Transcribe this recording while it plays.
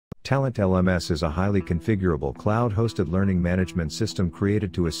TalentLMS is a highly configurable cloud-hosted learning management system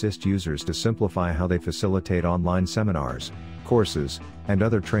created to assist users to simplify how they facilitate online seminars, courses, and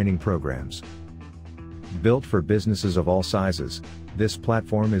other training programs. Built for businesses of all sizes, this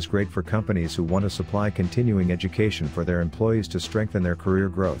platform is great for companies who want to supply continuing education for their employees to strengthen their career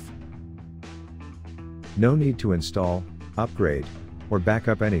growth. No need to install, upgrade, or back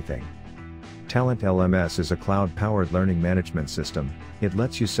up anything. TalentLMS is a cloud-powered learning management system. It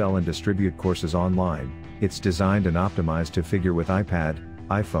lets you sell and distribute courses online. It's designed and optimized to figure with iPad,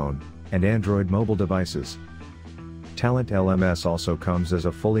 iPhone, and Android mobile devices. TalentLMS also comes as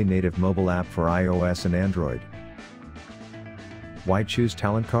a fully native mobile app for iOS and Android. Why choose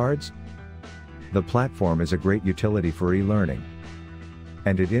Talentcards? The platform is a great utility for e-learning,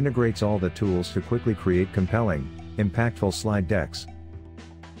 and it integrates all the tools to quickly create compelling, impactful slide decks.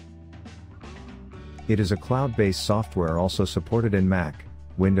 It is a cloud-based software also supported in Mac,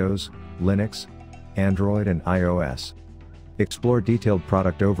 Windows, Linux, Android and iOS. Explore detailed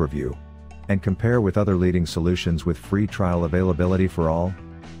product overview and compare with other leading solutions with free trial availability for all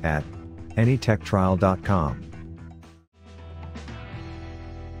at anytechtrial.com.